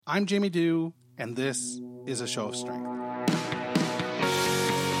I'm Jamie Dew, and this is A Show of Strength.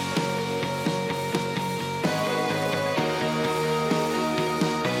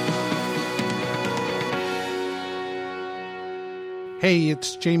 Hey,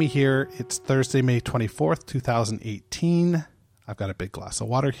 it's Jamie here. It's Thursday, May 24th, 2018. I've got a big glass of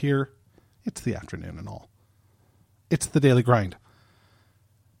water here. It's the afternoon and all. It's the daily grind.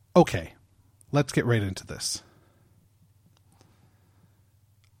 Okay, let's get right into this.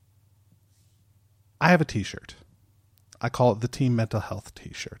 I have a t-shirt. I call it the Team Mental Health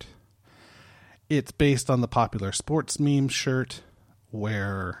t-shirt. It's based on the popular sports meme shirt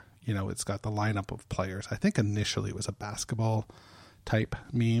where, you know, it's got the lineup of players. I think initially it was a basketball type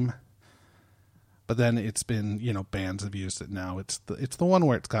meme, but then it's been, you know, bands have used it now. It's the one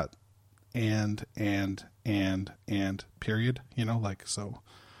where it's got and period, you know, like, so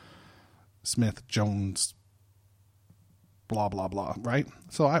Smith, Jones, blah, blah, blah, right?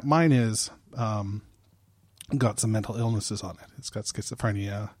 So mine is, got some mental illnesses on it. It's got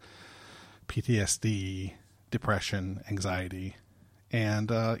schizophrenia, PTSD, depression, anxiety, and,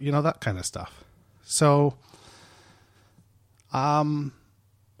 you know, that kind of stuff. So, I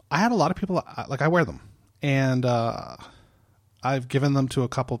had a lot of people, like, I wear them, and, I've given them to a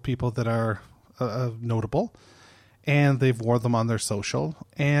couple of people that are notable, and they've wore them on their social,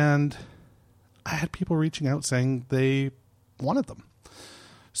 and I had people reaching out saying they wanted them.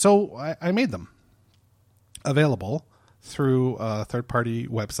 So I made them available through a third-party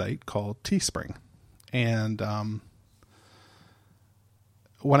website called Teespring. And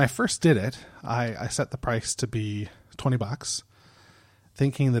when I first did it, I set the price to be $20,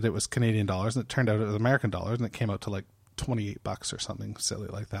 thinking that it was Canadian dollars, and it turned out it was American dollars, and it came out to like $28 or something silly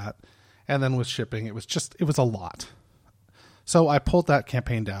like that. And then with shipping, it was a lot. So I pulled that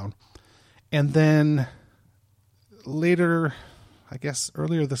campaign down. And then later, I guess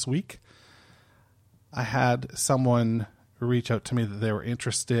earlier this week, I had someone reach out to me that they were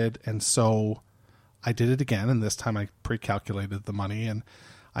interested. And so I did it again. And this time I pre-calculated the money, and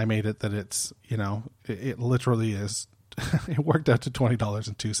I made it that it's, you know, it literally is, it worked out to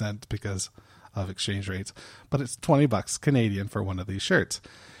 $20.02 because of exchange rates, but it's $20 Canadian for one of these shirts.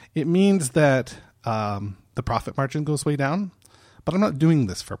 It means that the profit margin goes way down, but I'm not doing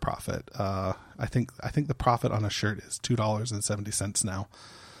this for profit. I think the profit on a shirt is $2.70 now.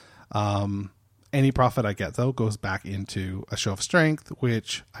 Any profit I get, though, goes back into A Show of Strength,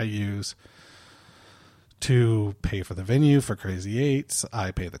 which I use to pay for the venue for Crazy Eights.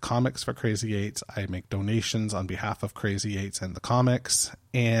 I pay the comics for Crazy Eights. I make donations on behalf of Crazy Eights and the comics.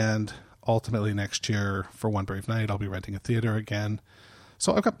 And ultimately next year for One Brave Night, I'll be renting a theater again.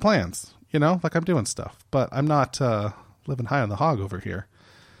 So I've got plans, you know, like I'm doing stuff, but I'm not living high on the hog over here.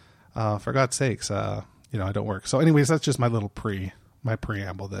 For God's sakes, you know, I don't work. So anyways, that's just my little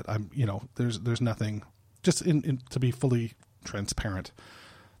preamble that I'm, you know, there's nothing, just to be fully transparent,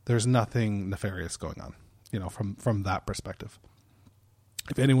 there's nothing nefarious going on, you know, from that perspective.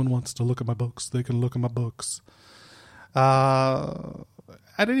 If anyone wants to look at my books, they can look at my books. At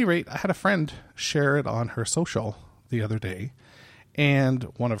any rate, I had a friend share it on her social the other day, and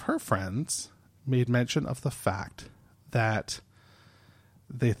one of her friends made mention of the fact that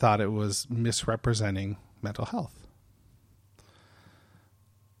they thought it was misrepresenting mental health.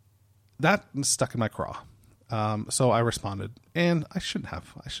 That stuck in my craw. So I responded, and I shouldn't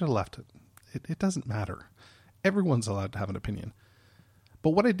have. I should have left it. It doesn't matter. Everyone's allowed to have an opinion.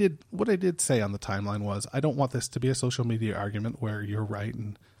 But what I did say on the timeline was, I don't want this to be a social media argument where you're right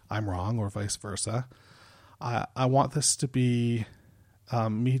and I'm wrong, or vice versa. I want this to be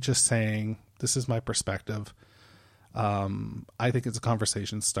me just saying, this is my perspective. I think it's a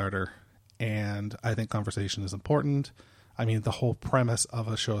conversation starter, and I think conversation is important. I mean, the whole premise of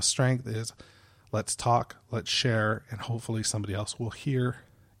A Show of Strength is let's talk, let's share, and hopefully somebody else will hear,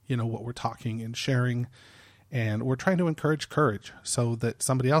 you know, what we're talking and sharing. And we're trying to encourage courage so that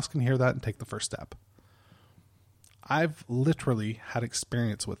somebody else can hear that and take the first step. I've literally had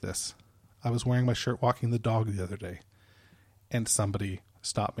experience with this. I was wearing my shirt walking the dog the other day, and somebody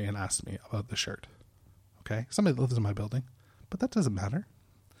stopped me and asked me about the shirt. Okay? Somebody lives in my building, but that doesn't matter.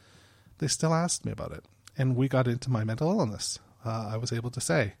 They still asked me about it, and we got into my mental illness. I was able to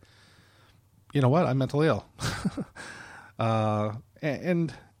say, you know what? I'm mentally ill.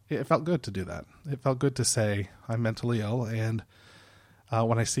 And it felt good to do that. It felt good to say I'm mentally ill. And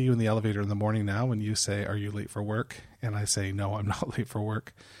when I see you in the elevator in the morning now, and you say, are you late for work? And I say, no, I'm not late for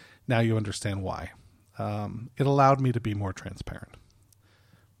work. Now you understand why. It allowed me to be more transparent.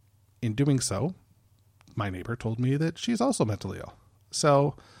 In doing so, my neighbor told me that she's also mentally ill.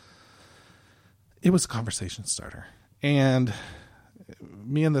 So it was a conversation starter. And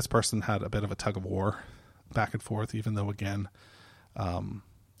me and this person had a bit of a tug of war back and forth, even though, again, I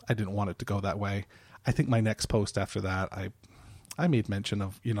didn't want it to go that way. I think my next post after that, I made mention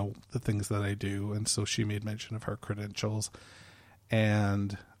of, the things that I do. And so she made mention of her credentials,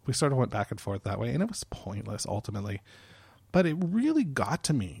 and we sort of went back and forth that way, and it was pointless ultimately, but it really got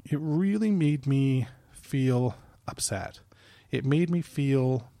to me. It really made me feel upset. It made me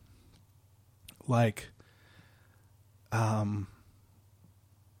feel like, I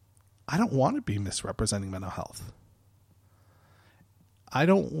don't want to be misrepresenting mental health. I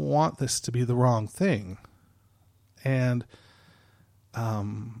don't want this to be the wrong thing. And I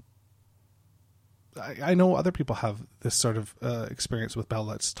know other people have this sort of experience with Bell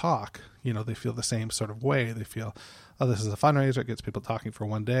Let's Talk. They feel the same sort of way. They feel, oh, this is a fundraiser. It gets people talking for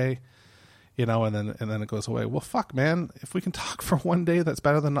one day, and then it goes away. Well, fuck, man. If we can talk for one day, that's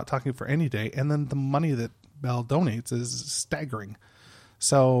better than not talking for any day. And then the money that Bell donates is staggering.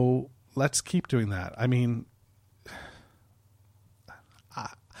 So let's keep doing that. I mean,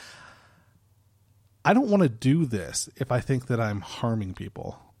 I don't want to do this if I think that I'm harming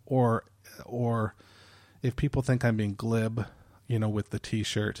people, or if people think I'm being glib, with the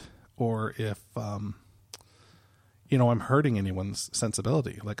t-shirt, or if, I'm hurting anyone's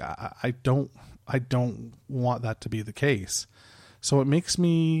sensibility. Like I don't want that to be the case. So it makes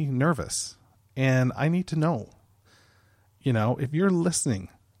me nervous, and I need to know, if you're listening,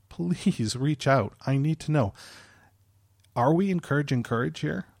 please reach out. I need to know, are we encouraging courage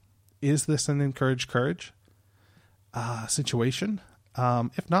here? Is this an encourage courage situation?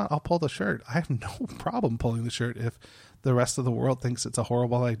 If not, I'll pull the shirt. I have no problem pulling the shirt if the rest of the world thinks it's a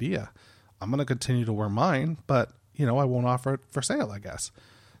horrible idea. I'm going to continue to wear mine, but, I won't offer it for sale, I guess.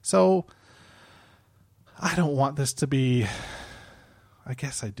 So I don't want this to be, I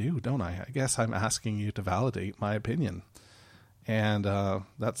guess I do, don't I? I guess I'm asking you to validate my opinion. And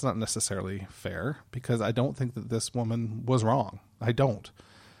that's not necessarily fair, because I don't think that this woman was wrong. I don't.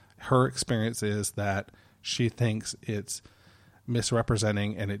 Her experience is that she thinks it's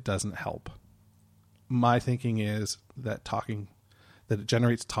misrepresenting and it doesn't help. My thinking is that it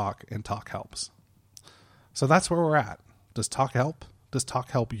generates talk, and talk helps. So that's where we're at. Does talk help? Does talk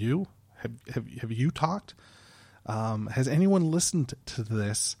help you? Have you talked? Has anyone listened to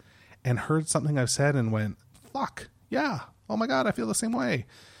this and heard something I've said and went, fuck, yeah, oh my God, I feel the same way,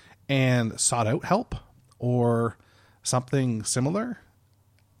 and sought out help or something similar?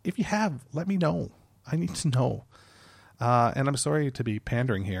 If you have, let me know. I need to know. And I'm sorry to be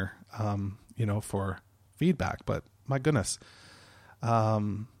pandering here, for feedback, but my goodness, I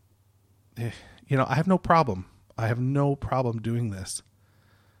have no problem. I have no problem doing this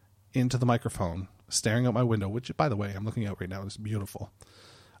into the microphone, staring out my window, which, by the way, I'm looking out right now. It's beautiful.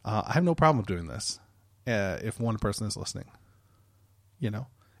 I have no problem doing this if one person is listening.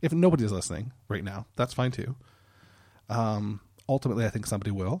 If nobody's listening right now, that's fine too. Ultimately, I think somebody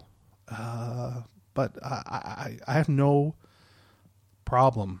will. But I have no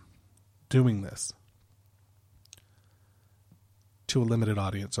problem doing this to a limited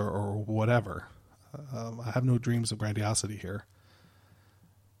audience or whatever. I have no dreams of grandiosity here.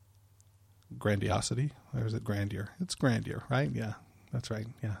 Grandiosity? Or is it grandeur? It's grandeur, right? Yeah, that's right.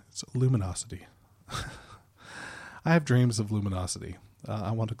 Yeah, it's luminosity. I have dreams of luminosity.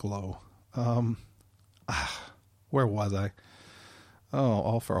 I want to glow. Where was I? Oh,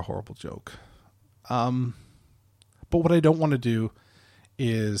 all for a horrible joke. But what I don't want to do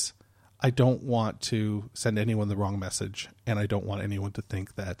is I don't want to send anyone the wrong message, and I don't want anyone to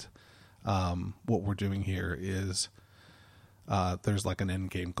think that what we're doing here is there's like an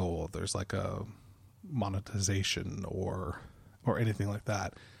end game goal. There's like a monetization or anything like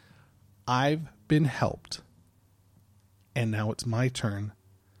that. I've been helped, and now it's my turn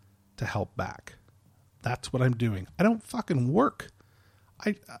to help back. That's what I'm doing. I don't fucking work.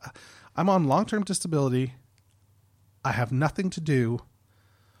 I'm on long-term disability. I have nothing to do.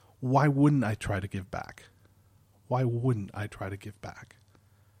 Why wouldn't I try to give back? Why wouldn't I try to give back?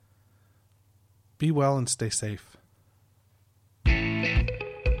 Be well and stay safe. A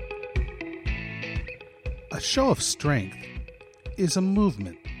Show of Strength is a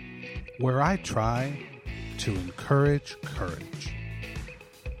movement where I try to encourage courage.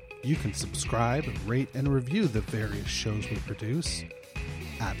 You can subscribe, rate, and review the various shows we produce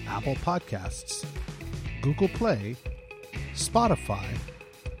at Apple Podcasts, Google Play, Spotify,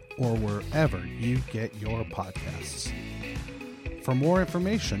 or wherever you get your podcasts. For more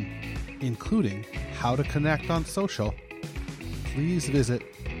information, including how to connect on social, please visit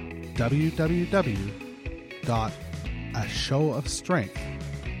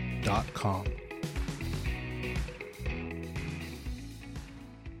www.ashowofstrength.com.